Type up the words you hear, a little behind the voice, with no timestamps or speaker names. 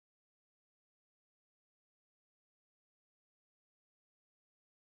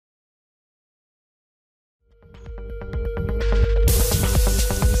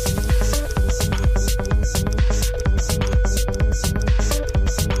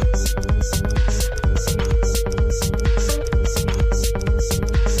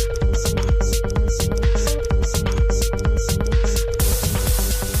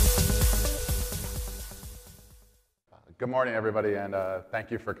morning, everybody, and thank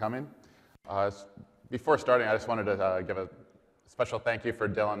you for coming. Before starting, I just wanted to give a special thank you for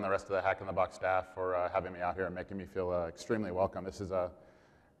Dylan and the rest of the Hack in the Box staff for having me out here and making me feel extremely welcome. This is a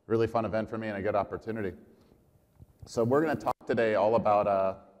really fun event for me and a good opportunity. So we're going to talk today all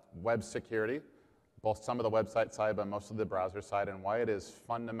about web security, both some of the website side, but mostly the browser side, and why it is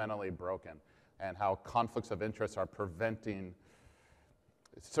fundamentally broken, and how conflicts of interest are preventing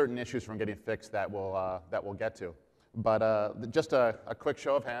certain issues from getting fixed that we'll get to. But just a quick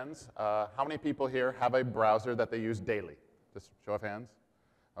show of hands. How many people here have a browser that they use daily? Just show of hands.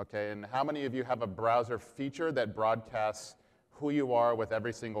 Okay, and how many of you have a browser feature that broadcasts who you are with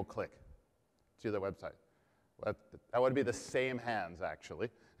every single click to the website? Well, that would be the same hands, actually.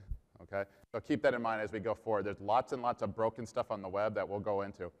 Okay, so keep that in mind as we go forward. There's lots and lots of broken stuff on the web that we'll go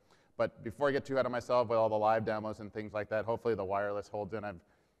into. But before I get too ahead of myself with all the live demos and things like that, hopefully the wireless holds in. I've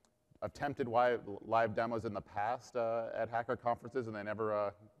attempted live demos in the past at hacker conferences, and they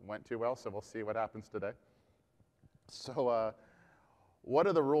never went too well, so we'll see what happens today. So what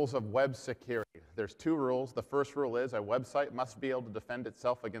are the rules of web security? There's two rules. The first rule is a website must be able to defend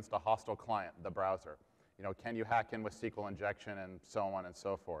itself against a hostile client, the browser. You know, can you hack in with SQL injection and so on and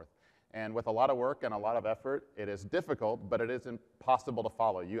so forth? And with a lot of work and a lot of effort, it is difficult, but it isn't possible to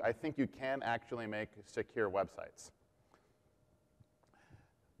follow. I think you can actually make secure websites.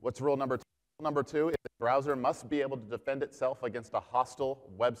 What's rule number two? Rule number two is the browser must be able to defend itself against a hostile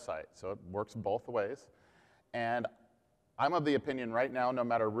website. So it works both ways. And I'm of the opinion right now, no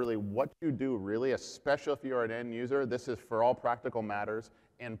matter really what you do, really, especially if you're an end user, this is, for all practical matters,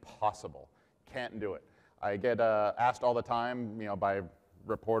 impossible. Can't do it. I get asked all the time, you know, by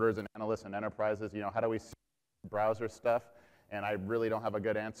reporters and analysts and enterprises, you know, how do we see browser stuff? And I really don't have a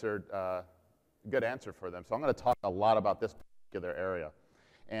good answer for them. So I'm going to talk a lot about this particular area.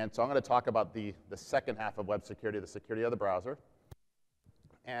 And so I'm going to talk about the second half of web security, the security of the browser.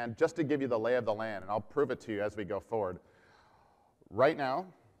 And just to give you the lay of the land, and I'll prove it to you as we go forward. Right now,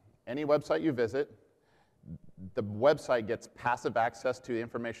 any website you visit, the website gets passive access to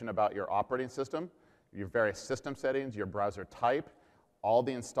information about your operating system, your various system settings, your browser type, all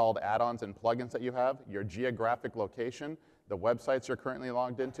the installed add-ons and plugins that you have, your geographic location, the websites you're currently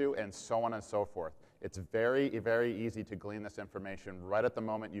logged into, and so on and so forth. It's very, very easy to glean this information right at the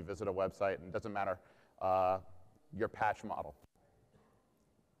moment you visit a website, and it doesn't matter your patch model.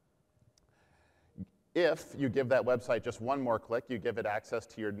 If you give that website just one more click, you give it access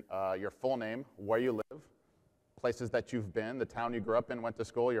to your full name, where you live, places that you've been, the town you grew up in, went to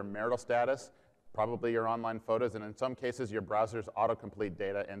school, your marital status, probably your online photos, and in some cases, your browser's autocomplete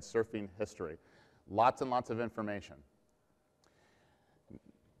data and surfing history. Lots and lots of information.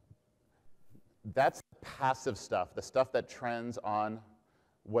 That's passive stuff, the stuff that trends on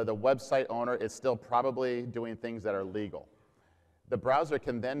where the website owner is still probably doing things that are legal. The browser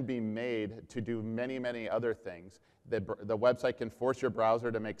can then be made to do many, many other things. The website can force your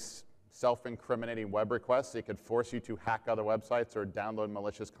browser to make self-incriminating web requests. It could force you to hack other websites or download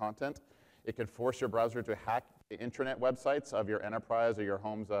malicious content. It could force your browser to hack the intranet websites of your enterprise or your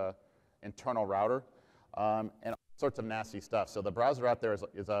home's internal router, and all sorts of nasty stuff. So the browser out there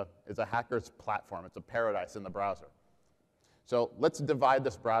is a hacker's platform. It's a paradise in the browser. So let's divide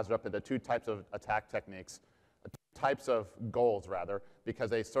this browser up into two types of attack techniques, types of goals, rather, because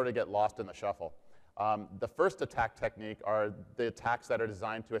they sort of get lost in the shuffle. The first attack technique are the attacks that are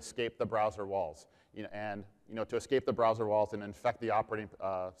designed to escape the browser walls, to escape the browser walls and infect the operating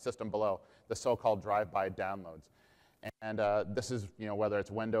system below, the so-called drive-by downloads. And this is, whether it's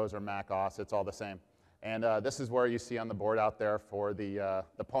Windows or Mac OS, it's all the same. And this is where you see on the board out there for the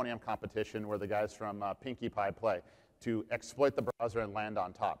podium competition where the guys from Pinkie Pie play to exploit the browser and land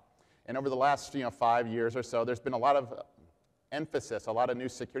on top. And over the last 5 years or so, there's been a lot of emphasis, a lot of new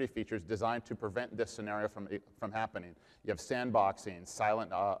security features designed to prevent this scenario from happening. You have sandboxing,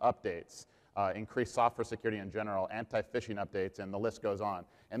 silent updates, increased software security in general, anti-phishing updates, and the list goes on.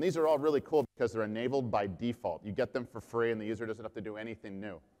 And these are all really cool because they're enabled by default. You get them for free, and the user doesn't have to do anything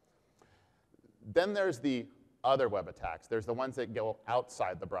new. Then there's the other web attacks. There's the ones that go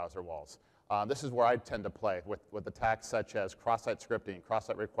outside the browser walls. This is where I tend to play with attacks such as cross-site scripting,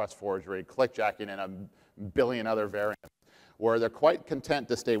 cross-site request forgery, clickjacking, and a billion other variants, where they're quite content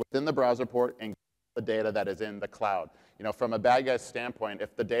to stay within the browser port and get the data that is in the cloud. From a bad guy's standpoint,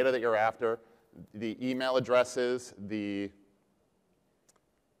 if the data that you're after, the email addresses, the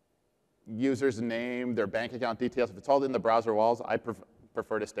user's name, their bank account details, if it's all in the browser walls, I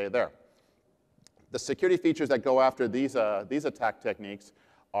prefer to stay there. The security features that go after these attack techniques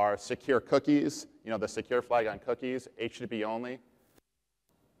are secure cookies, the secure flag on cookies, HTTP only,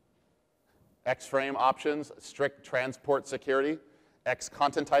 X-frame options, strict transport security, X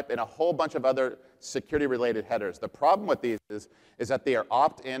content type, and a whole bunch of other security-related headers. The problem with these is that they are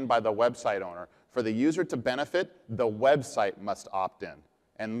opt-in by the website owner. For the user to benefit, the website must opt in.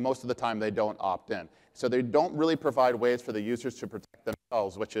 And most of the time, they don't opt in. So they don't really provide ways for the users to protect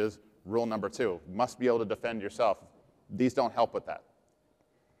themselves, which is rule number 2. You must be able to defend yourself. These don't help with that.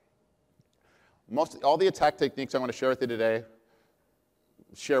 All the attack techniques I want to share with you today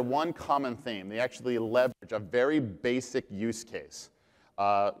share one common theme. They actually leverage a very basic use case,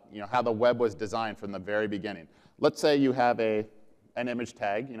 how the web was designed from the very beginning. Let's say you have an image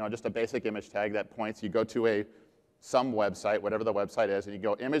tag, just a basic image tag that points. You go to some website, whatever the website is, and you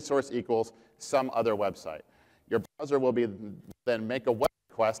go image source equals some other website. Your browser will then make a web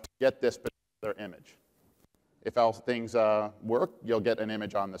request to get this particular image. If else things work, you'll get an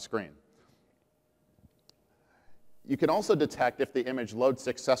image on the screen. You can also detect if the image loads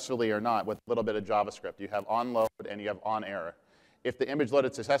successfully or not with a little bit of JavaScript. You have onload and you have onError. If the image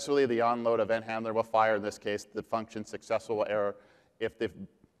loaded successfully, the onload event handler will fire. In this case, the function successful will error. If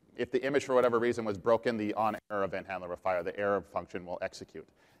the image, for whatever reason, was broken, the onError event handler will fire. The error function will execute.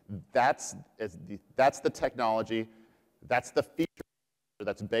 That's the technology. That's the feature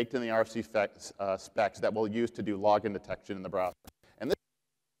that's baked in the RFC specs that we'll use to do login detection in the browser. And this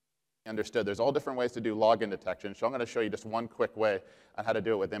is understood. There's all different ways to do login detection, so I'm going to show you just one quick way on how to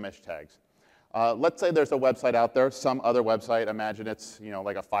do it with image tags. Let's say there's a website out there, some other website. Imagine it's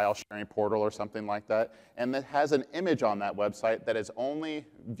like a file sharing portal or something like that, and it has an image on that website that is only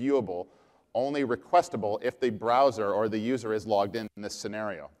viewable, only requestable if the browser or the user is logged in this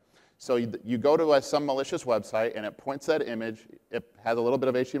scenario. So you go to some malicious website, and it points that image. It has a little bit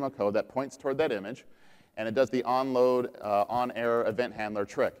of HTML code that points toward that image, and it does the onload, onError event handler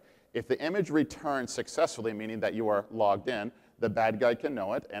trick. If the image returns successfully, meaning that you are logged in, the bad guy can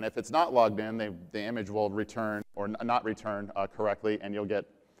know it. And if it's not logged in, the image will return or not return correctly, and you'll get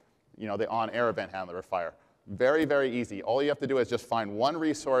the onError event handler will fire. Very, very easy. All you have to do is just find one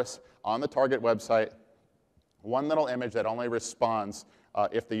resource on the target website, one little image that only responds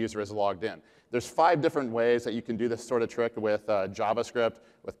if the user is logged in. There's 5 different ways that you can do this sort of trick with JavaScript,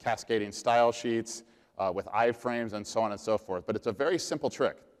 with cascading style sheets, with iframes, and so on and so forth. But it's a very simple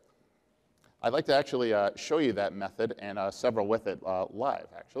trick. I'd like to actually show you that method and several with it live,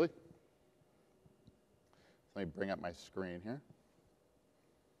 actually. Let me bring up my screen here.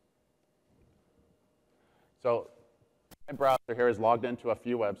 So my browser here is logged into a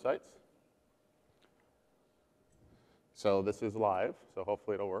few websites. So this is live, so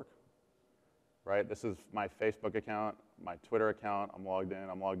hopefully it'll work. Right? This is my Facebook account, my Twitter account. I'm logged in.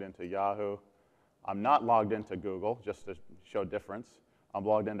 I'm logged into Yahoo. I'm not logged into Google, just to show difference. I'm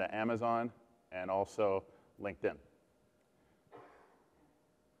logged into Amazon and also LinkedIn.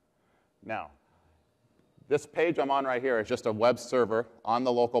 Now, this page I'm on right here is just a web server on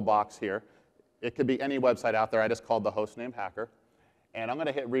the local box here. It could be any website out there. I just called the hostname hacker. And I'm going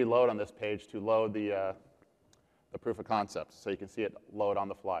to hit reload on this page to load the proof of concept, so you can see it load on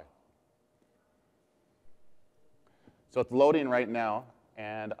the fly. So it's loading right now,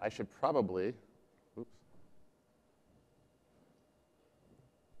 and I should probably, oops.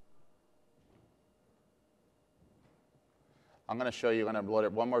 I'm going to show you, I'm going to load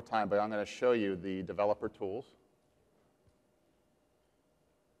it one more time, but I'm going to show you the developer tools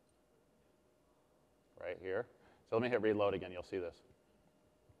right here. So let me hit reload again. You'll see this.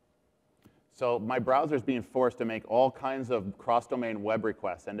 So my browser is being forced to make all kinds of cross-domain web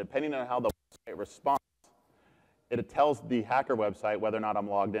requests, and depending on how the website responds, it tells the hacker website whether or not I'm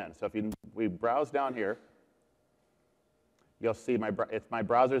logged in. So if we browse down here, you'll see my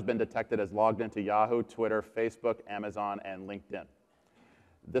browser has been detected as logged into Yahoo, Twitter, Facebook, Amazon, and LinkedIn.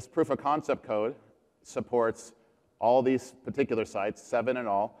 This proof of concept code supports all these particular sites, 7 in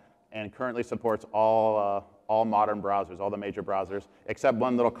all, and currently supports all modern browsers, all the major browsers, except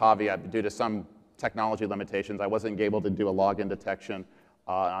one little caveat. Due to some technology limitations, I wasn't able to do a login detection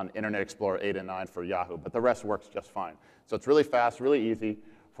on Internet Explorer 8 and 9 for Yahoo, but the rest works just fine. So it's really fast, really easy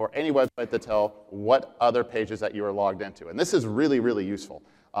for any website to tell what other pages that you are logged into. And this is really, really useful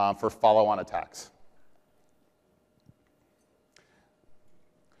for follow-on attacks.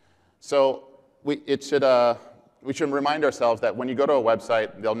 So we should remind ourselves that when you go to a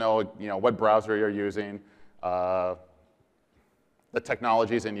website, they'll know what browser you're using, the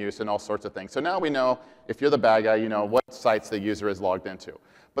technologies in use, and all sorts of things. So now we know, if you're the bad guy, you know what sites the user is logged into.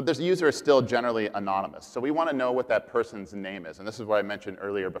 But this user is still generally anonymous. So we want to know what that person's name is. And this is what I mentioned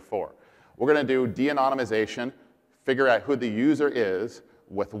earlier before. We're going to do de-anonymization, figure out who the user is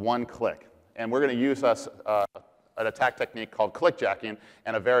with one click. And we're going to use a an attack technique called clickjacking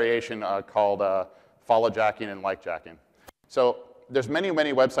and a variation called follow jacking and like jacking. So there's many,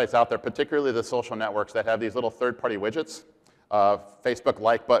 many websites out there, particularly the social networks, that have these little third-party widgets. Facebook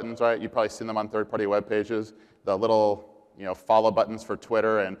like buttons, right? You've probably seen them on third-party web pages. The little follow buttons for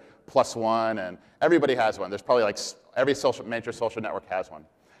Twitter and +1, and everybody has one. There's probably like every major social network has one.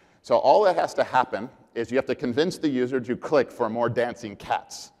 So all that has to happen is you have to convince the user to click for more dancing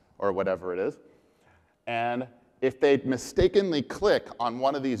cats, or whatever it is. And if they mistakenly click on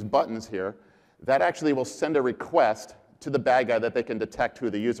one of these buttons here, that actually will send a request to the bad guy that they can detect who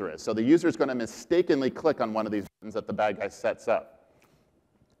the user is. So the user is going to mistakenly click on one of these buttons that the bad guy sets up.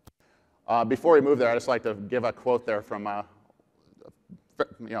 Before we move there, I'd just like to give a quote there from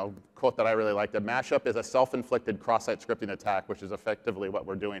quote that I really liked. A mashup is a self-inflicted cross-site scripting attack, which is effectively what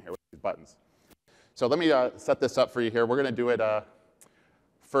we're doing here with these buttons. So let me set this up for you here. We're going to do it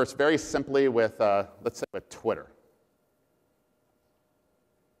first very simply with, let's say, with Twitter.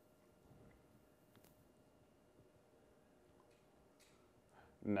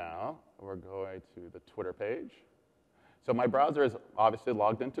 Now, we're going to the Twitter page. So my browser is obviously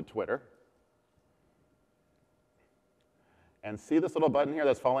logged into Twitter. And see this little button here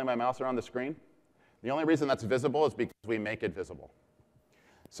that's following my mouse around the screen? The only reason that's visible is because we make it visible.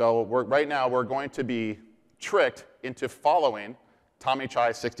 So right now, we're going to be tricked into following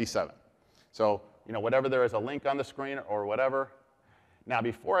TommyChai67. So whatever there is a link on the screen or whatever. Now,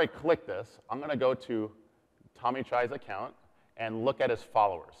 before I click this, I'm going to go to Tommy Chai's account and look at his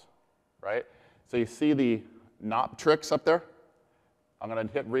followers, right? So you see the not tricks up there? I'm going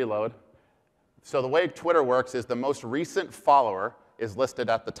to hit reload. So the way Twitter works is the most recent follower is listed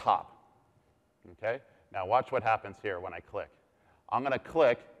at the top. Okay? Now watch what happens here when I click. I'm going to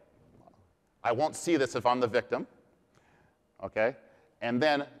click. I won't see this if I'm the victim. Okay? And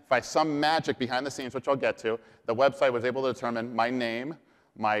then by some magic behind the scenes, which I'll get to, the website was able to determine my name,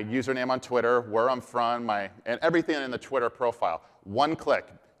 my username on Twitter, where I'm from, and everything in the Twitter profile. One click.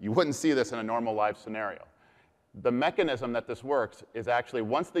 You wouldn't see this in a normal live scenario. The mechanism that this works is actually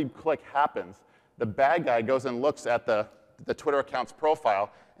once the click happens, the bad guy goes and looks at the Twitter account's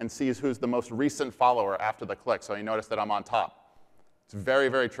profile and sees who's the most recent follower after the click. So you notice that I'm on top. It's very,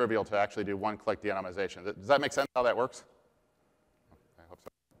 very trivial to actually do one-click de-anonymization. Does that make sense how that works? I hope so.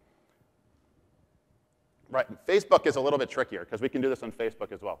 Right, Facebook is a little bit trickier because we can do this on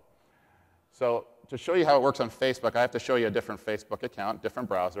Facebook as well. So to show you how it works on Facebook, I have to show you a different Facebook account, different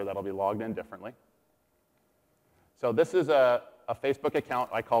browser that'll be logged in differently. So this is a Facebook account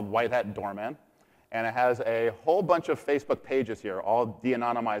I called White Hat Doorman. And it has a whole bunch of Facebook pages here, all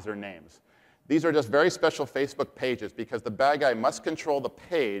de-anonymizer names. These are just very special Facebook pages because the bad guy must control the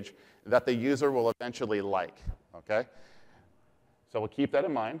page that the user will eventually like. Okay? So we'll keep that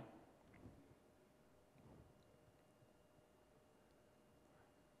in mind.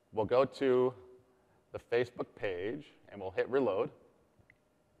 We'll go to the Facebook page, and we'll hit reload.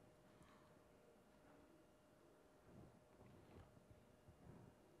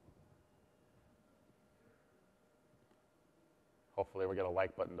 Hopefully we get a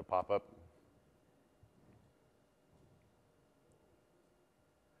like button to pop up.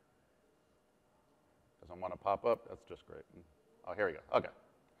 Doesn't want to pop up? That's just great. Oh, here we go. OK.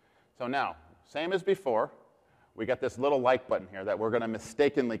 So now, same as before, we got this little like button here that we're going to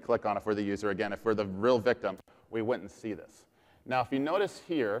mistakenly click on if we're the user. Again, if we're the real victim, we wouldn't see this. Now, if you notice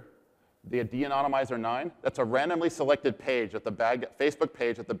here, the de-anonymizer 9, that's a randomly selected page that the Facebook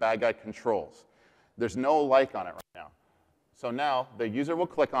page that the bad guy controls. There's no like on it right now. So now the user will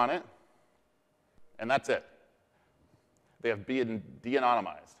click on it, and that's it. They have been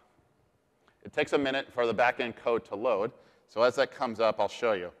de-anonymized. It takes a minute for the back-end code to load. So as that comes up, I'll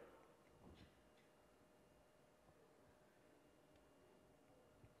show you.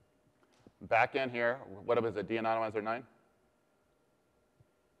 Back in here, what was it, de-anonymizer 9?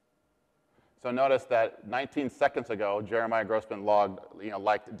 So notice that 19 seconds ago, Jeremiah Grossman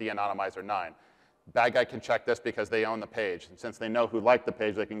liked de-anonymizer 9. Bad guy can check this because they own the page. And since they know who liked the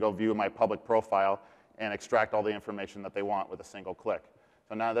page, they can go view my public profile and extract all the information that they want with a single click.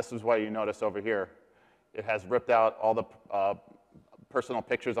 So now this is why you notice over here, it has ripped out all the personal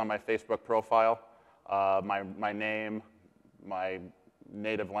pictures on my Facebook profile, my name, my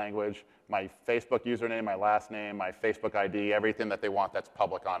native language, my Facebook username, my last name, my Facebook ID, everything that they want that's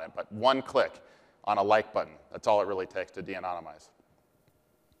public on it. But one click on a like button, that's all it really takes to de-anonymize.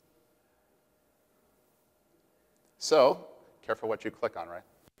 So, careful what you click on, right?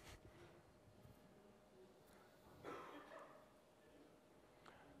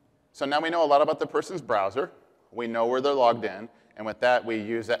 So now we know a lot about the person's browser. We know where they're logged in. And with that, we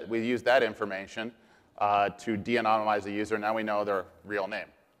use that information to de-anonymize the user. Now we know their real name.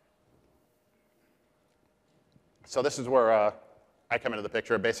 So this is where I come into the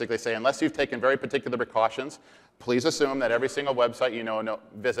picture, basically say, unless you've taken very particular precautions, please assume that every single website you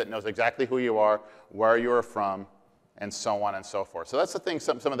visit knows exactly who you are, where you are from, and so on and so forth. So that's the thing,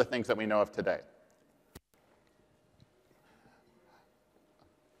 some of the things that we know of today.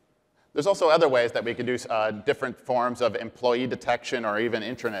 There's also other ways that we can do different forms of employee detection or even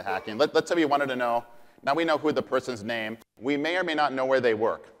intranet hacking. Let's say we wanted to know, now we know who the person's name. We may or may not know where they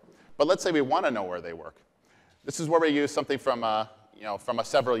work. But let's say we want to know where they work. This is where we use something from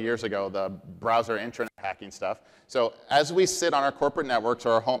several years ago, the browser intranet hacking stuff. So as we sit on our corporate networks,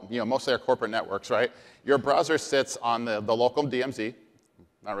 or our home, mostly our corporate networks, right? Your browser sits on the local DMZ,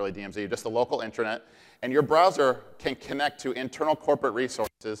 not really DMZ, just the local intranet. And your browser can connect to internal corporate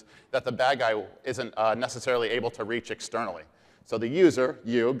resources that the bad guy isn't necessarily able to reach externally. So the user,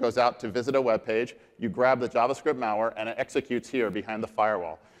 you, goes out to visit a web page, you grab the JavaScript malware, and it executes here behind the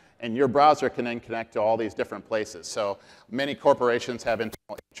firewall. And your browser can then connect to all these different places. So many corporations have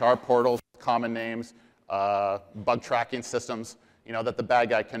internal HR portals, common names, bug tracking systems, that the bad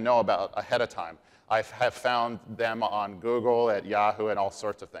guy can know about ahead of time. I have found them on Google, at Yahoo, and all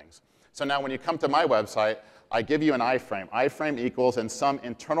sorts of things. So now when you come to my website, I give you an iframe. Iframe equals in some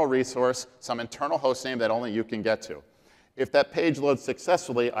internal resource, some internal host name that only you can get to. If that page loads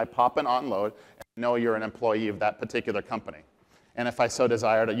successfully, I pop an onload and know you're an employee of that particular company. And if I so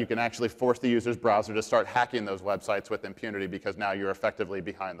desire, you can actually force the user's browser to start hacking those websites with impunity because now you're effectively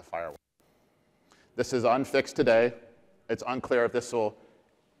behind the firewall. This is unfixed today. It's unclear if this will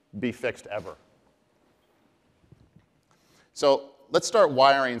be fixed ever. So let's start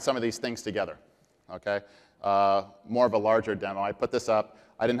wiring some of these things together, okay? More of a larger demo. I put this up.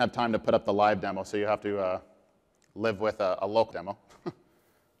 I didn't have time to put up the live demo, so you have to live with a local demo.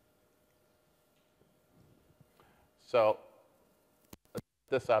 So let's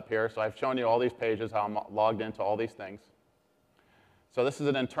put this up here. So I've shown you all these pages, how I'm logged into all these things. So this is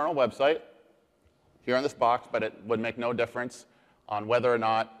an internal website here in this box, but it would make no difference on whether or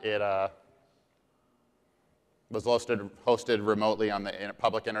not it was hosted remotely on the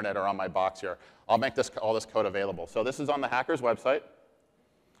public internet or on my box here. I'll make all this code available. So this is on the hacker's website.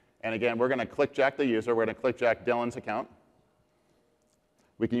 And again, we're going to clickjack the user. We're going to clickjack Dylan's account.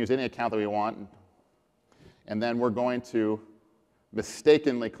 We can use any account that we want. And then we're going to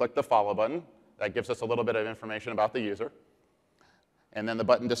mistakenly click the follow button. That gives us a little bit of information about the user. And then the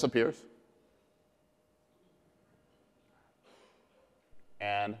button disappears.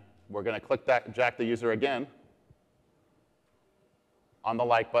 And we're going to clickjack the user again on the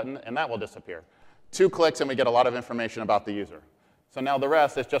like button, and that will disappear. 2 clicks, and we get a lot of information about the user. So now the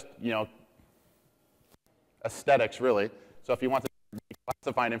rest is just, aesthetics, really. So if you want to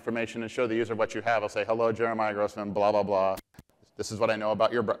classify information and show the user what you have, I'll say, hello, Jeremiah Grossman, blah, blah, blah. This is what I know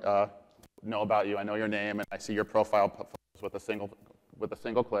about you. I know your name, and I see your profile photos with a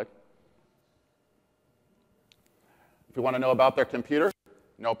single click. If you want to know about their computer,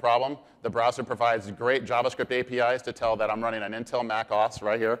 no problem. The browser provides great JavaScript APIs to tell that I'm running an Intel Mac OS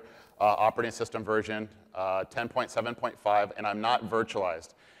right here, operating system version 10.7.5, and I'm not virtualized.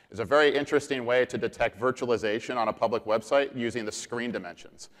 It's a very interesting way to detect virtualization on a public website using the screen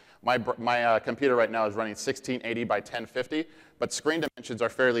dimensions. My computer right now is running 1680 by 1050, but screen dimensions are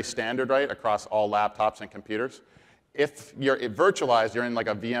fairly standard, right, across all laptops and computers. If you're virtualized, you're in like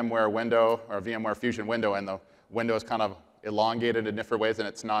a VMware window or a VMware Fusion window, and the window is kind of elongated in different ways and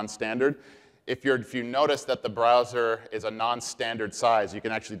it's non-standard. If you notice that the browser is a non-standard size, you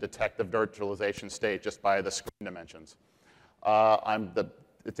can actually detect the virtualization state just by the screen dimensions.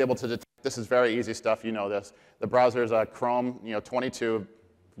 It's able to detect, this is very easy stuff, you know this. The browser is a Chrome 22.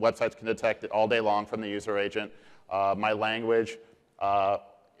 Websites can detect it all day long from the user agent. My language,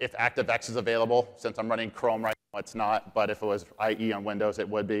 if ActiveX is available, since I'm running Chrome right now, it's not, but if it was IE on Windows, it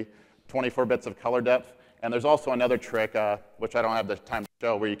would be. 24 bits of color depth. And there's also another trick, which I don't have the time to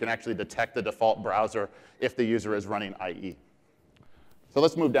show, where you can actually detect the default browser if the user is running IE. So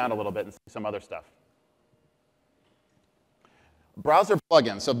let's move down a little bit and see some other stuff. Browser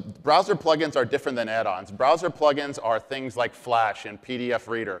plugins. So browser plugins are different than add-ons. Browser plugins are things like Flash and PDF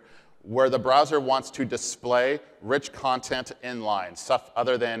Reader, where the browser wants to display rich content inline, stuff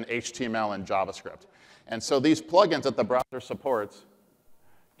other than HTML and JavaScript. And so these plugins that the browser supports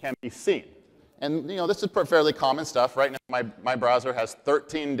can be seen. And this is fairly common stuff. Right now, my browser has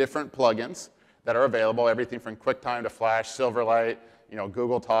 13 different plugins that are available, everything from QuickTime to Flash, Silverlight,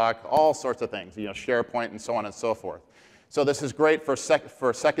 Google Talk, all sorts of things, SharePoint, and so on and so forth. So this is great for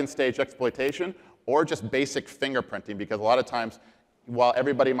second stage exploitation or just basic fingerprinting, because a lot of times while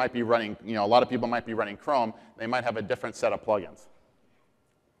everybody might be running, a lot of people might be running Chrome, they might have a different set of plugins.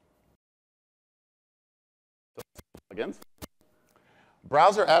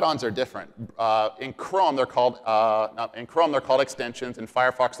 Browser add-ons are different. In Chrome, they're called extensions. In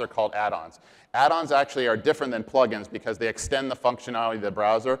Firefox, they're called add-ons. Add-ons actually are different than plugins because they extend the functionality of the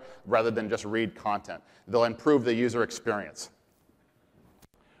browser rather than just read content. They'll improve the user experience.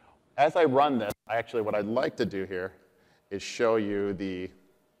 As I run this, what I'd like to do here is show you the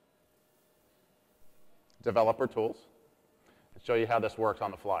developer tools and show you how this works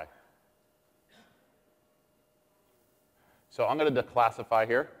on the fly. So I'm going to declassify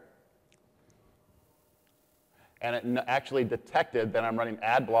here. And it actually detected that I'm running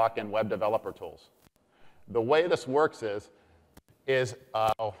AdBlock and Web Developer Tools. The way this works is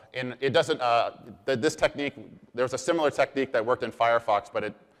it doesn't, this technique, there's a similar technique that worked in Firefox, but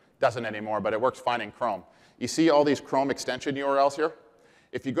it doesn't anymore, but it works fine in Chrome. You see all these Chrome extension URLs here?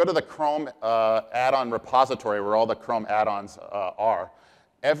 If you go to the Chrome add-on repository where all the Chrome add-ons are,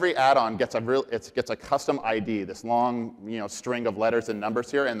 every add-on gets a custom ID, this long string of letters and numbers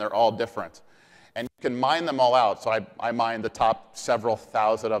here, and they're all different. And you can mine them all out. So I mined the top several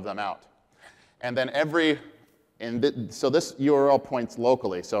thousand of them out. And then so this URL points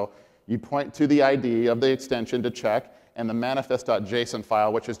locally. So you point to the ID of the extension to check, and the manifest.json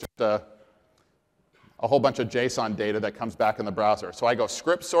file, which is just a whole bunch of JSON data that comes back in the browser. So I go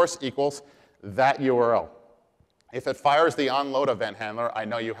script source equals that URL. If it fires the onload event handler, I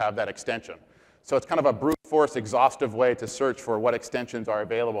know you have that extension. So it's kind of a brute force, exhaustive way to search for what extensions are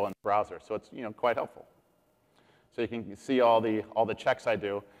available in the browser. So it's quite helpful. So you can see all the checks I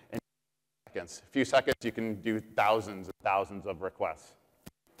do in seconds. A few seconds, you can do thousands and thousands of requests.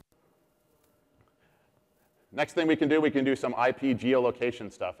 Next thing we can do some IP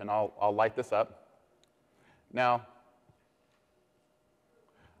geolocation stuff, and I'll light this up. Now,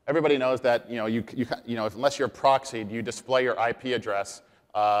 everybody knows that unless you're proxied, you display your IP address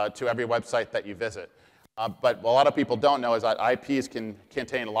to every website that you visit. But a lot of people don't know is that IPs can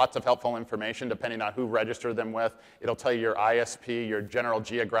contain lots of helpful information depending on who registered them with. It'll tell you your ISP, your general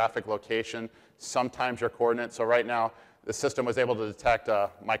geographic location, sometimes your coordinates. So right now, the system was able to detect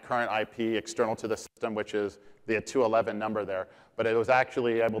my current IP external to the system, which is the 211 number there. But it was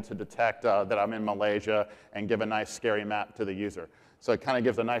actually able to detect that I'm in Malaysia and give a nice scary map to the user. So it kind of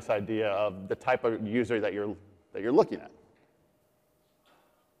gives a nice idea of the type of user that you're looking at.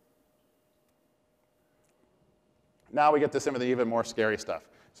 Now we get to some of the even more scary stuff.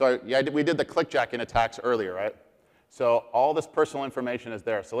 So we did the clickjacking attacks earlier, right? So all this personal information is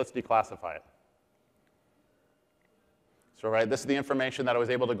there. So let's declassify it. So this is the information that I was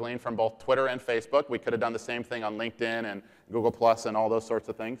able to glean from both Twitter and Facebook. We could have done the same thing on LinkedIn and Google Plus and all those sorts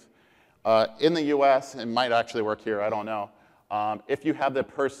of things. In the US, it might actually work here, I don't know. If you have the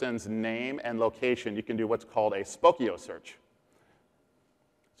person's name and location, you can do what's called a Spokio search.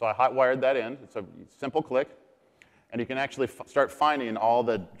 So I hot-wired that in. It's a simple click. And you can actually start finding all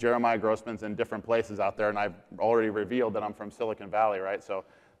the Jeremiah Grossmans in different places out there. And I've already revealed that I'm from Silicon Valley, right? So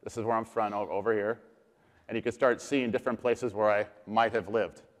this is where I'm from, over here. And you can start seeing different places where I might have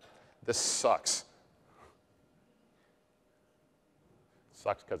lived. This sucks.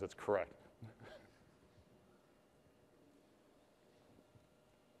 Sucks because it's correct.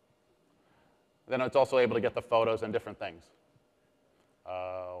 Then it's also able to get the photos and different things.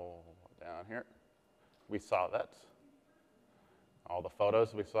 Down here, we saw that. All the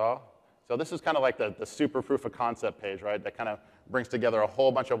photos we saw. So this is kind of like the super proof of concept page, right? That kind of brings together a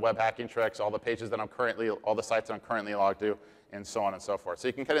whole bunch of web hacking tricks, all the pages that all the sites that I'm currently logged to, and so on and so forth. So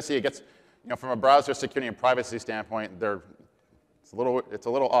you can kind of see it gets, from a browser security and privacy standpoint, it's a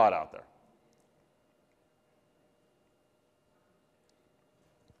little odd out there.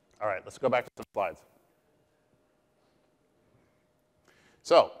 All right, let's go back to some slides.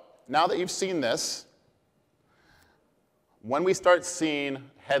 So now that you've seen this, when we start seeing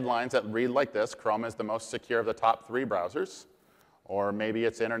headlines that read like this, Chrome is the most secure of the top 3 browsers, or maybe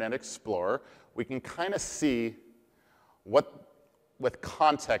it's Internet Explorer, we can kind of see with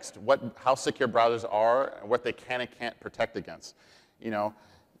context, how secure browsers are and what they can and can't protect against.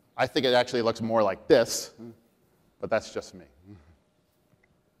 I think it actually looks more like this, but that's just me.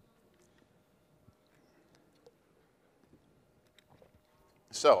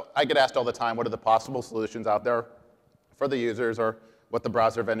 So I get asked all the time, what are the possible solutions out there for the users or what the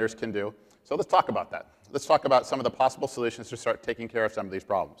browser vendors can do? So let's talk about that. Let's talk about some of the possible solutions to start taking care of some of these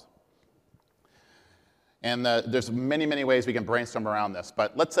problems. And there's many, many ways we can brainstorm around this.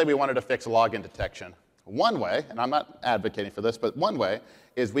 But let's say we wanted to fix login detection. One way, and I'm not advocating for this, but one way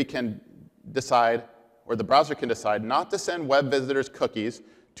is we can decide or the browser can decide not to send web visitors cookies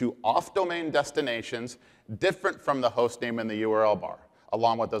to off-domain destinations different from the host name in the URL bar,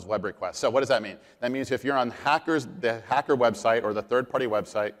 along with those web requests. So what does that mean? That means if you're on the hacker website or the third-party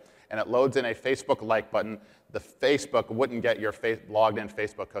website, and it loads in a Facebook like button, the Facebook wouldn't get your logged in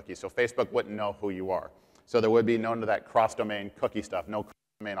Facebook cookie. So Facebook wouldn't know who you are. So there would be none of that cross-domain cookie stuff, no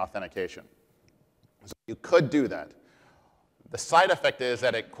cross-domain authentication. So you could do that. The side effect is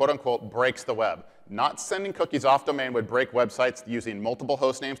that it, quote unquote, breaks the web. Not sending cookies off domain would break websites using multiple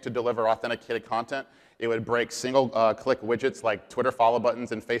host names to deliver authenticated content. It would break single click widgets like Twitter follow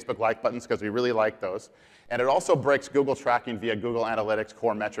buttons and Facebook like buttons, because we really like those. And it also breaks Google tracking via Google Analytics,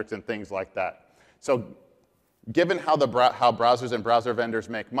 core metrics, and things like that. So given how browsers and browser vendors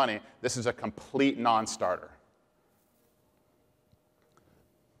make money, this is a complete non-starter.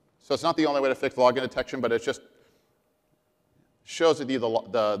 So it's not the only way to fix login detection, but it just shows you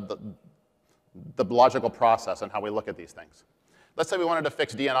the logical process and how we look at these things. Let's say we wanted to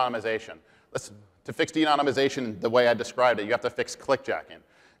fix de-anonymization. To fix de-anonymization the way I described it, you have to fix clickjacking.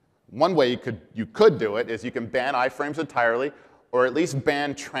 One way you could do it is you can ban iframes entirely, or at least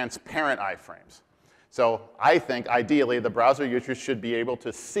ban transparent iframes. So I think, ideally, the browser users should be able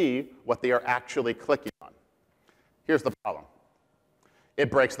to see what they are actually clicking on. Here's the problem.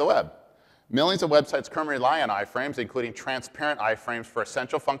 It breaks the web. Millions of websites currently rely on iframes, including transparent iframes for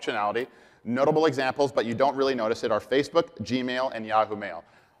essential functionality. Notable examples, but you don't really notice it, are Facebook, Gmail, and Yahoo Mail.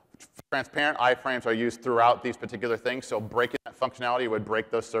 Transparent iframes are used throughout these particular things, so breaking that functionality would break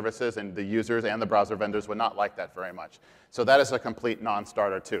those services, and the users and the browser vendors would not like that very much. So that is a complete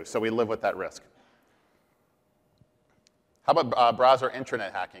non-starter, too. So we live with that risk. How about browser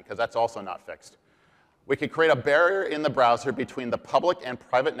intranet hacking? Because that's also not fixed. We could create a barrier in the browser between the public and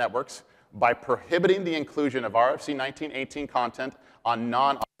private networks by prohibiting the inclusion of RFC 1918 content on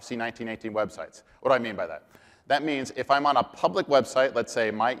non-RFC 1918 websites. What do I mean by that? That means if I'm on a public website, let's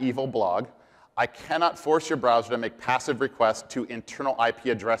say my evil blog, I cannot force your browser to make passive requests to internal IP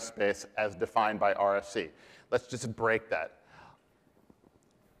address space as defined by RFC. Let's just break that.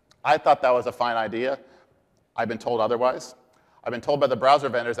 I thought that was a fine idea. I've been told otherwise. I've been told by the browser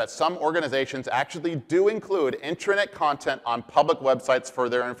vendors that some organizations actually do include intranet content on public websites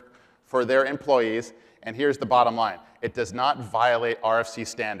for their employees, and here's the bottom line. It does not violate RFC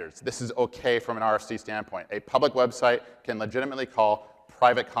standards. This is OK from an RFC standpoint. A public website can legitimately call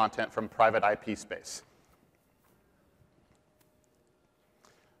private content from private IP space.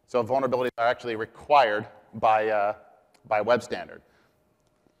 So vulnerabilities are actually required by web standard.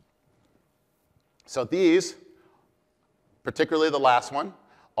 So these, particularly the last one,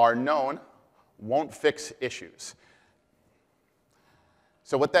 are known, won't fix issues.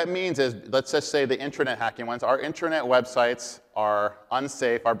 So what that means is, let's just say the intranet hacking ones, our intranet websites are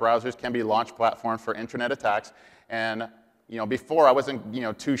unsafe. Our browsers can be launch platforms for intranet attacks. And before, I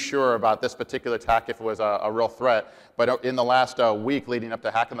wasn't too sure about this particular attack if it was a real threat. But in the last week leading up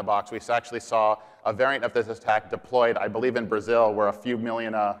to Hack in the Box, we actually saw a variant of this attack deployed, I believe in Brazil, where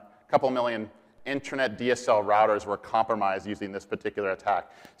a couple million intranet DSL routers were compromised using this particular attack.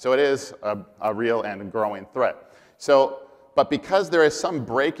 So it is a real and growing threat. But because there is some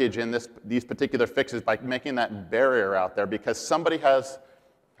breakage in these particular fixes by making that barrier out there, because somebody has,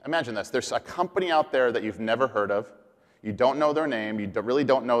 imagine this, there's a company out there that you've never heard of, you don't know their name, you really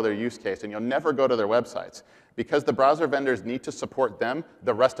don't know their use case, and you'll never go to their websites. Because the browser vendors need to support them,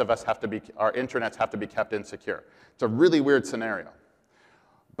 the rest of us our intranets have to be kept insecure. It's a really weird scenario.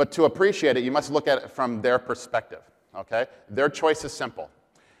 But to appreciate it, you must look at it from their perspective, okay? Their choice is simple.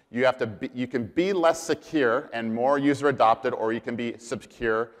 You can be less secure and more user adopted, or you can be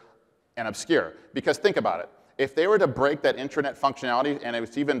secure and obscure. Because think about it. If they were to break that intranet functionality and it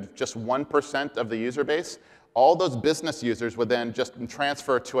was even just 1% of the user base, all those business users would then just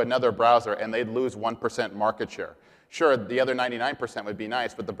transfer to another browser and they'd lose 1% market share. Sure, the other 99% would be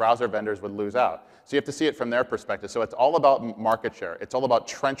nice, but the browser vendors would lose out. So you have to see it from their perspective. So it's all about market share. It's all about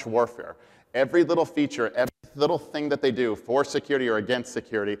trench warfare. Every little feature, every little thing that they do for security or against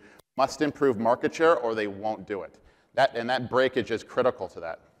security must improve market share or they won't do it. That breakage is critical to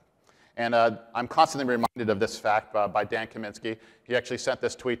that. And I'm constantly reminded of this fact by Dan Kaminsky. He actually sent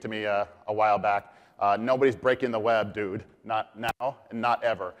this tweet to me a while back. Nobody's breaking the web, dude. Not now and not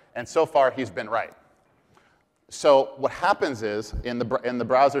ever. And so far, he's been right. So what happens is, in the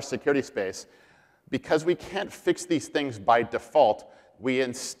browser security space, because we can't fix these things by default, we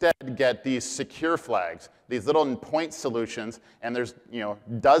instead get these secure flags, these little point solutions, and there's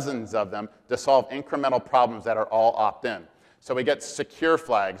dozens of them to solve incremental problems that are all opt-in. So we get secure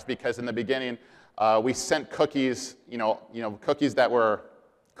flags because in the beginning we sent cookies, cookies that were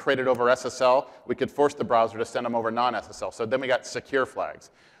created over SSL, we could force the browser to send them over non-SSL. So then we got secure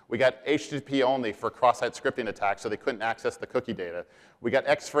flags. We got HTTP only for cross-site scripting attacks, so they couldn't access the cookie data. We got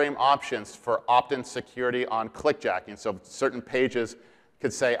X-frame options for opt-in security on clickjacking, so certain pages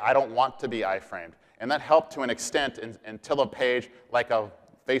could say, I don't want to be iframed. And that helped to an extent until a page like a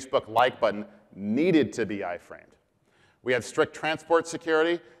Facebook like button needed to be iframed. We have strict transport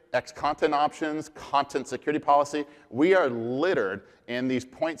security, X-content options, content security policy. We are littered in these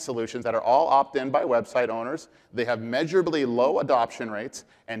point solutions that are all opt-in by website owners. They have measurably low adoption rates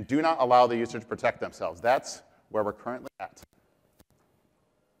and do not allow the user to protect themselves. That's where we're currently at.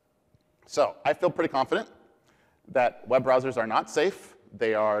 So I feel pretty confident that web browsers are not safe,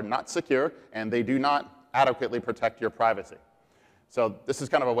 they are not secure, and they do not adequately protect your privacy. So this is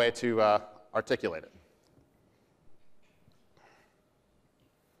kind of a way to articulate it.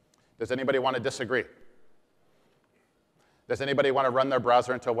 Does anybody want to disagree? Does anybody want to run their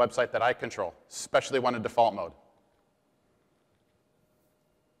browser into a website that I control, especially one in default mode?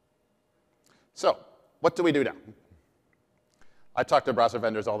 So what do we do now? I talk to browser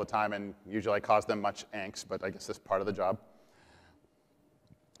vendors all the time, and usually I cause them much angst, but I guess that's part of the job.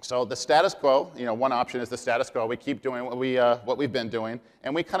 So the status quo, one option is the status quo. We keep doing what we've been doing,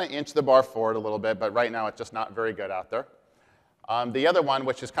 and we kind of inch the bar forward a little bit, but right now it's just not very good out there. The other one,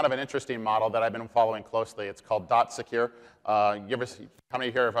 which is kind of an interesting model that I've been following closely, it's called .secure. How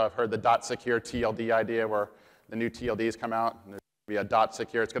many here have heard the .secure TLD idea, where the new TLDs come out, and there's going to be a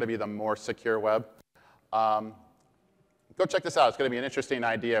 .secure. It's going to be the more secure web. Go check this out. It's going to be an interesting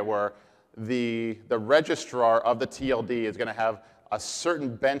idea where the registrar of the TLD is going to have a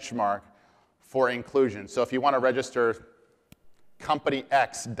certain benchmark for inclusion. So if you want to register company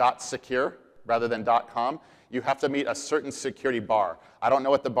X.secure rather than .com, you have to meet a certain security bar. I don't know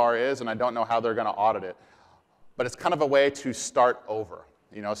what the bar is, and I don't know how they're going to audit it. But it's kind of a way to start over,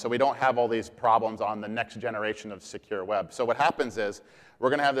 so we don't have all these problems on the next generation of secure web. So what happens is we're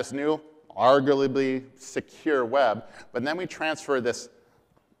going to have this new, arguably secure web, but then we transfer this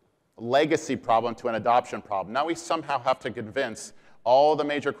legacy problem to an adoption problem. Now we somehow have to convince all the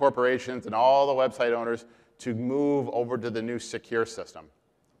major corporations and all the website owners to move over to the new secure system.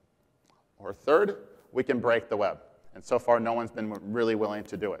 Or third, we can break the web. And so far, no one's been really willing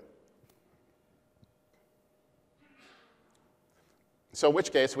to do it. So in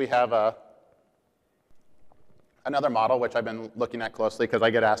which case, we have another model, which I've been looking at closely, because I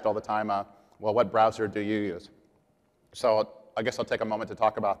get asked all the time, well, what browser do you use? So I guess I'll take a moment to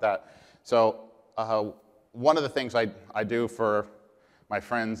talk about that. So one of the things I do for my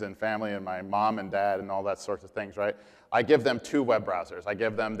friends and family and my mom and dad and all that sorts of things, right? I give them two web browsers. I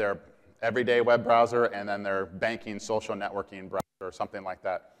give them their everyday web browser and then their banking social networking browser or something like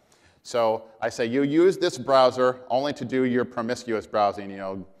that. So I say, you use this browser only to do your promiscuous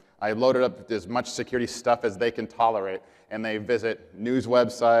browsing. I loaded up as much security stuff as they can tolerate, and they visit news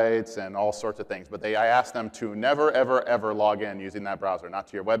websites and all sorts of things. But I ask them to never, ever, ever log in using that browser, not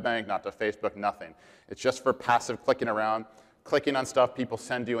to your web bank, not to Facebook, nothing. It's just for passive clicking around, clicking on stuff people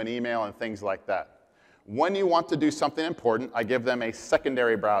send you an email and things like that. When you want to do something important, I give them a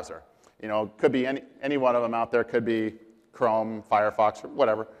secondary browser. Could be any one of them out there, could be Chrome, Firefox, or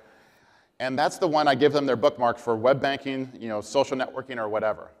whatever. And that's the one I give them their bookmark for web banking, social networking, or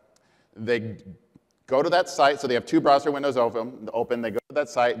whatever. They go to that site, so they have two browser windows open, they go to that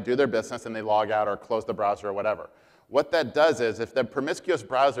site, do their business, and they log out or close the browser or whatever. What that does is, if the promiscuous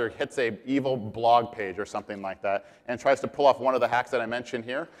browser hits an evil blog page or something like that and tries to pull off one of the hacks that I mentioned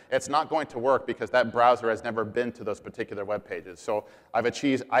here, it's not going to work because that browser has never been to those particular web pages. So I've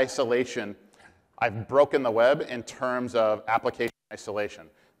achieved isolation. I've broken the web in terms of application isolation.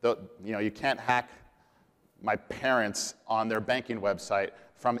 You can't hack my parents on their banking website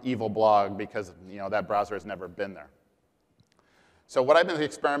from evil blog because that browser has never been there. So what I've been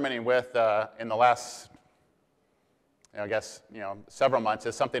experimenting with in the last, several months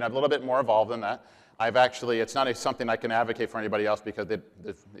is something a little bit more evolved than that. It's not something I can advocate for anybody else because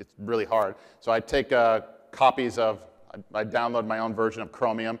it's really hard. So I take copies of, I download my own version of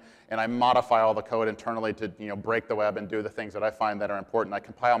Chromium, and I modify all the code internally to break the web and do the things that I find that are important. I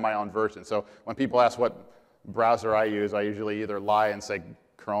compile my own version. So when people ask what browser I use, I usually either lie and say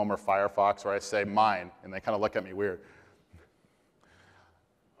Chrome or Firefox, or I say mine, and they kind of look at me weird.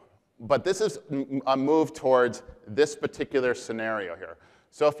 But this is a move towards this particular scenario here.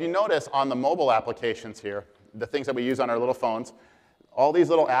 So if you notice on the mobile applications here, the things that we use on our little phones, all these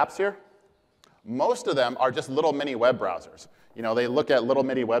little apps here, most of them are just little mini web browsers. They look at little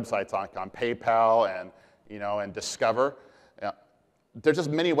mini websites on PayPal and Discover. They're just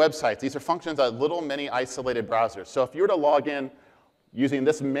mini websites. These are functions of little mini isolated browsers. So if you were to log in using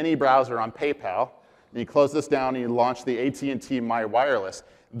this mini browser on PayPal, and you close this down and you launch the AT&T My Wireless,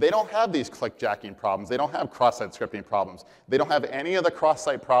 they don't have these clickjacking problems. They don't have cross-site scripting problems. They don't have any of the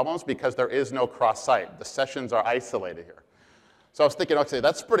cross-site problems because there is no cross-site. The sessions are isolated here. So I was thinking, okay,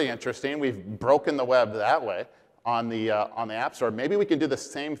 that's pretty interesting. We've broken the web that way on the App Store. Maybe we can do the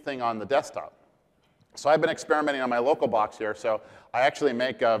same thing on the desktop. So I've been experimenting on my local box here. So I actually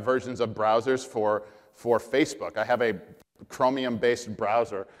make versions of browsers for Facebook. I have a Chromium-based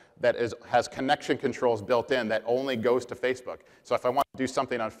browser that has connection controls built in that only goes to Facebook. So if I want to do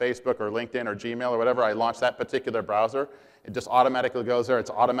something on Facebook or LinkedIn or Gmail or whatever, I launch that particular browser. It just automatically goes there.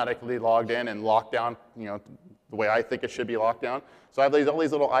 It's automatically logged in and locked down, the way I think it should be locked down. So I have all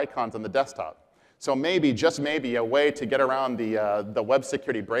these little icons on the desktop. So maybe, just maybe, a way to get around the web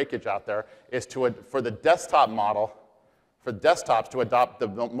security breakage out there is for the desktop model, for desktops to adopt the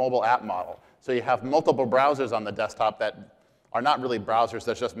mobile app model. So you have multiple browsers on the desktop that are not really browsers,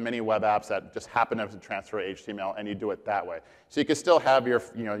 that's just mini web apps that just happen to transfer HTML, and you do it that way. So you can still have your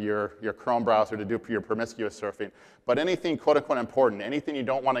Chrome browser to do your promiscuous surfing, but anything quote unquote important, anything you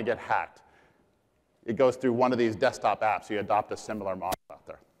don't want to get hacked, it goes through one of these desktop apps. So you adopt a similar model out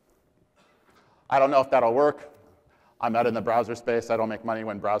there. I don't know if that'll work. I'm not in the browser space. I don't make money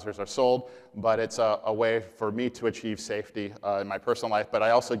when browsers are sold, but it's a way for me to achieve safety in my personal life. But I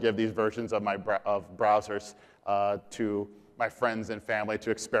also give these versions of browsers to my friends and family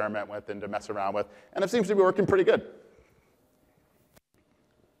to experiment with and to mess around with, and it seems to be working pretty good.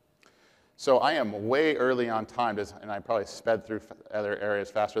 So I am way early on time, and I probably sped through other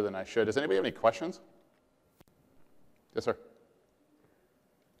areas faster than I should. Does anybody have any questions? Yes, sir.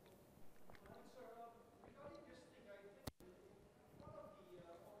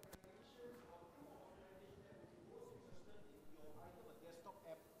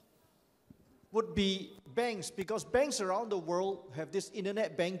 Would be banks, because banks around the world have this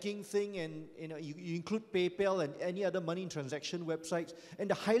internet banking thing, and you include PayPal and any other money transaction websites, and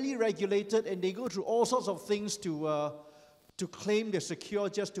they're highly regulated, and they go through all sorts of things to claim they're secure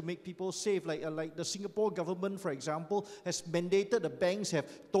just to make people safe. Like the Singapore government, for example, has mandated the banks have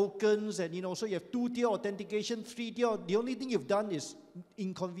tokens, and so you have 2-tier authentication, 3-tier. The only thing you've done is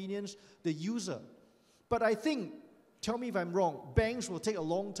inconvenience the user. But I think, tell me if I'm wrong, banks will take a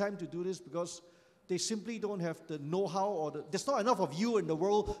long time to do this because they simply don't have the know-how, or there's not enough of you in the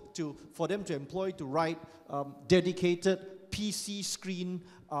world for them to employ to write dedicated PC screen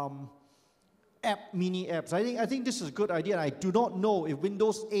mini apps. I think this is a good idea, and I do not know if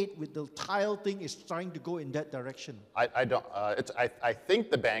Windows 8 with the tile thing is trying to go in that direction. I don't. I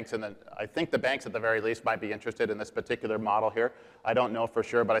think the banks at the very least might be interested in this particular model here. I don't know for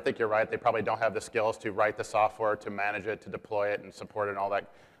sure, but I think you're right. They probably don't have the skills to write the software, to manage it, to deploy it, and support it, and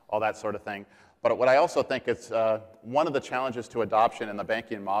all that sort of thing. But what I also think is one of the challenges to adoption in the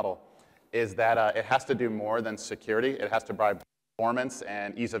banking model is that it has to do more than security. It has to provide performance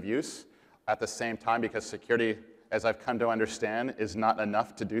and ease of use at the same time, because security, as I've come to understand, is not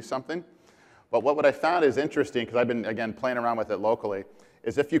enough to do something. But what I found is interesting, because I've been, again, playing around with it locally,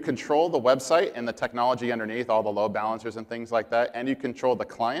 is if you control the website and the technology underneath, all the load balancers and things like that, and you control the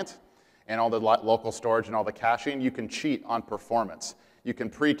client and all the local storage and all the caching, you can cheat on performance. You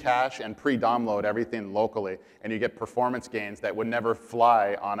can pre-cache and pre-download everything locally, and you get performance gains that would never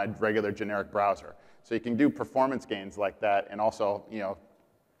fly on a regular generic browser. So you can do performance gains like that, and also,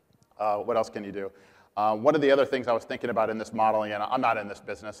 what else can you do? One of the other things I was thinking about in this model, and I'm not in this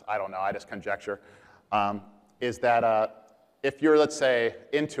business, I don't know, I just conjecture, is that if you're, let's say,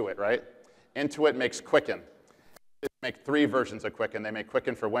 Intuit, right? Intuit makes Quicken. They make 3 versions of Quicken. They make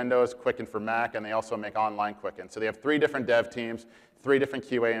Quicken for Windows, Quicken for Mac, and they also make online Quicken. So they have 3 different dev teams, 3 different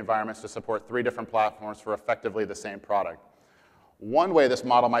QA environments to support 3 different platforms for effectively the same product. One way this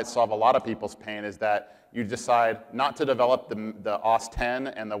model might solve a lot of people's pain is that you decide not to develop the OS 10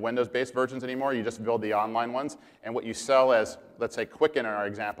 and the Windows-based versions anymore. You just build the online ones. And what you sell as, let's say, Quicken in our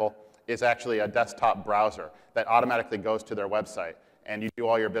example, is actually a desktop browser that automatically goes to their website. And you do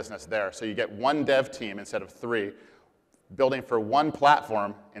all your business there. So you get 1 dev team instead of 3, building for 1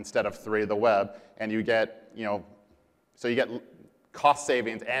 platform instead of 3, the web. And you get, so you get cost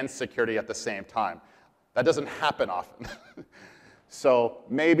savings and security at the same time. That doesn't happen often. So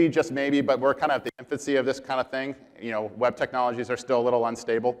maybe, just maybe, but we're kind of at the infancy of this kind of thing. Web technologies are still a little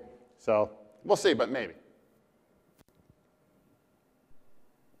unstable. So we'll see, but maybe.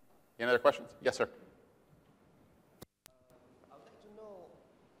 Any other questions? Yes, sir.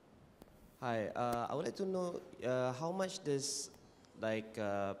 I would like to know how much does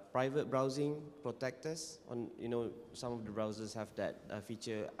private browsing protect us on, some of the browsers have that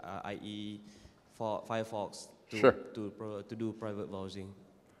feature, i.e. for Firefox, Sure. to do private browsing?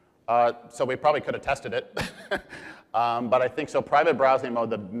 So we probably could have tested it. But I think so private browsing mode,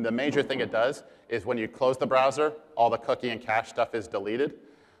 the major thing it does is when you close the browser, all the cookie and cache stuff is deleted.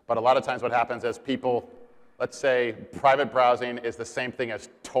 But a lot of times what happens is people, let's say private browsing is the same thing as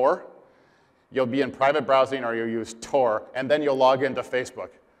Tor. You'll be in private browsing or you'll use Tor, and then you'll log into Facebook,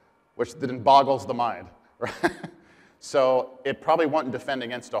 which then boggles the mind. Right? So it probably won't defend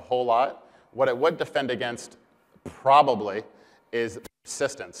against a whole lot. What it would defend against probably is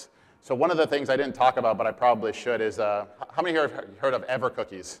persistence. So one of the things I didn't talk about, but I probably should, is how many here have heard of ever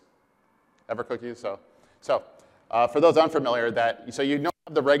cookies? Ever cookies? So for those unfamiliar, so you know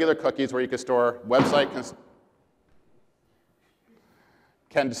the regular cookies where you can store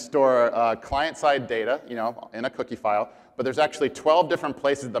can store client-side data, in a cookie file. But there's actually 12 different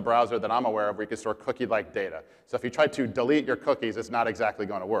places in the browser that I'm aware of where you can store cookie-like data. So if you try to delete your cookies, it's not exactly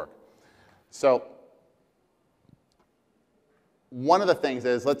going to work. So one of the things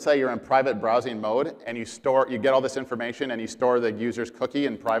is, let's say you're in private browsing mode and you get all this information and you store the user's cookie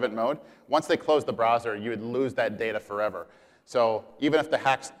in private mode. Once they close the browser, you would lose that data forever. So even if the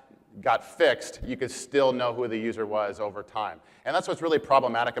hacks got fixed, you could still know who the user was over time. And that's what's really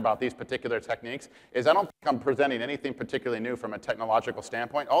problematic about these particular techniques, is I don't think I'm presenting anything particularly new from a technological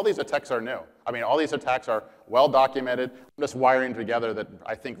standpoint. All these attacks are new. I mean, all these attacks are well documented. I'm just wiring together that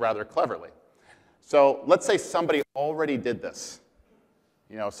I think rather cleverly. So let's say somebody already did this.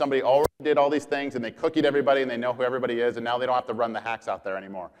 Somebody already did all these things, and they cookied everybody, and they know who everybody is, and now they don't have to run the hacks out there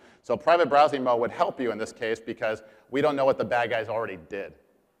anymore. So private browsing mode would help you in this case because we don't know what the bad guys already did.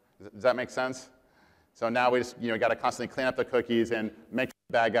 Does that make sense? So now we just got to constantly clean up the cookies and make the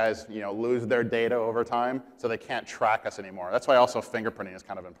bad guys lose their data over time so they can't track us anymore. That's why also fingerprinting is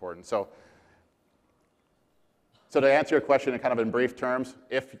kind of important. So to answer your question in kind of in brief terms,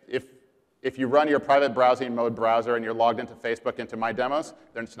 if you run your private browsing mode browser and you're logged into Facebook into My Demos,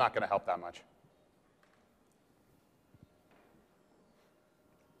 then it's not going to help that much.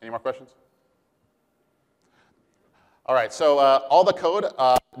 Any more questions? All right, so all the code,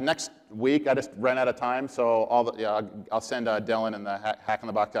 next week, I just ran out of time, so I'll send Dylan and the Hack in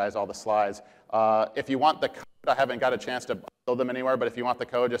the Box guys all the slides. If you want the code, I haven't got a chance to build them anywhere, but if you want the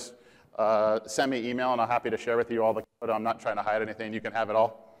code, just send me email, and I'm happy to share with you all the code. I'm not trying to hide anything. You can have it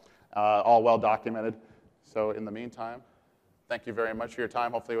all well documented. So in the meantime, thank you very much for your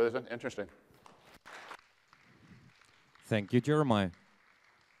time. Hopefully it was interesting. Thank you, Jeremiah.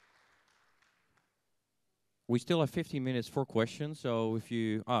 We still have 15 minutes for questions, so if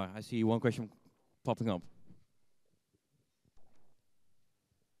you... I see one question popping up.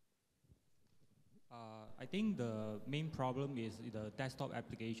 I think the main problem is the desktop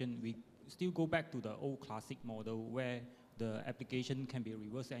application. We still go back to the old classic model where the application can be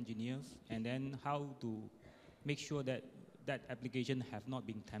reverse engineered, and then how to make sure that that application have not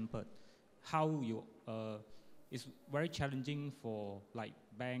been tampered. How you... it's very challenging for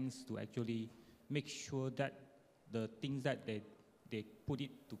banks to actually make sure that the things that they put it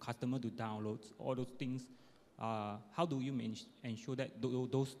to customer to download, all those things, how do you ensure that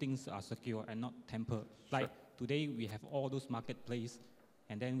those things are secure and not tampered? Like today we have all those marketplace,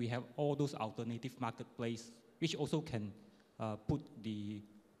 and then we have all those alternative marketplace, which also can put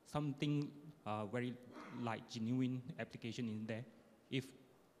something very genuine application in there. If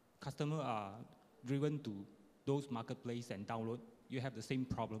customers are driven to those marketplace and download, you have the same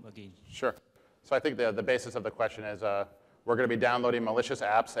problem again. Sure. So I think the basis of the question is we're going to be downloading malicious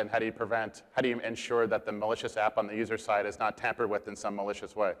apps, and how do you ensure that the malicious app on the user side is not tampered with in some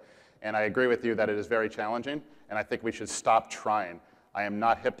malicious way? And I agree with you that it is very challenging, and I think we should stop trying. I am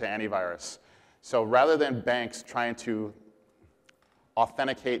not hip to antivirus. So rather than banks trying to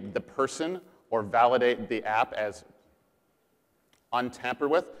authenticate the person or validate the app as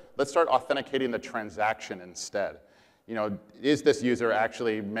untampered with, let's start authenticating the transaction instead. Is this user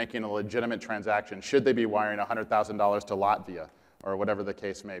actually making a legitimate transaction? Should they be wiring $100,000 to Latvia, or whatever the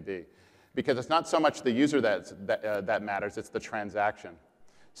case may be? Because it's not so much the user that matters, it's the transaction.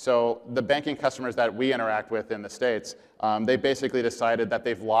 So the banking customers that we interact with in the States, they basically decided that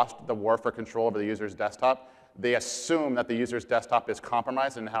they've lost the war for control over the user's desktop. They assume that the user's desktop is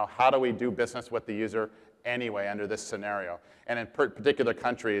compromised, and how do we do business with the user anyway under this scenario? And in particular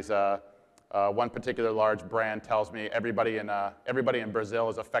countries, one particular large brand tells me everybody in Brazil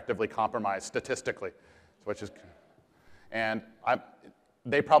is effectively compromised statistically, and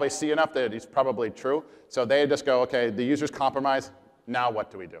they probably see enough that it's probably true. So they just go, okay, the user's compromised, now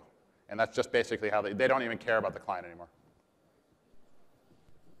what do we do? And that's just basically how they don't even care about the client anymore.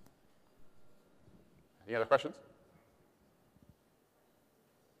 Any other questions?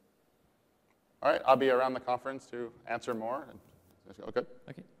 All right, I'll be around the conference to answer more. Okay.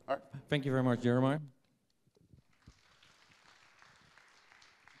 Okay. All right. Thank you very much, Jeremiah.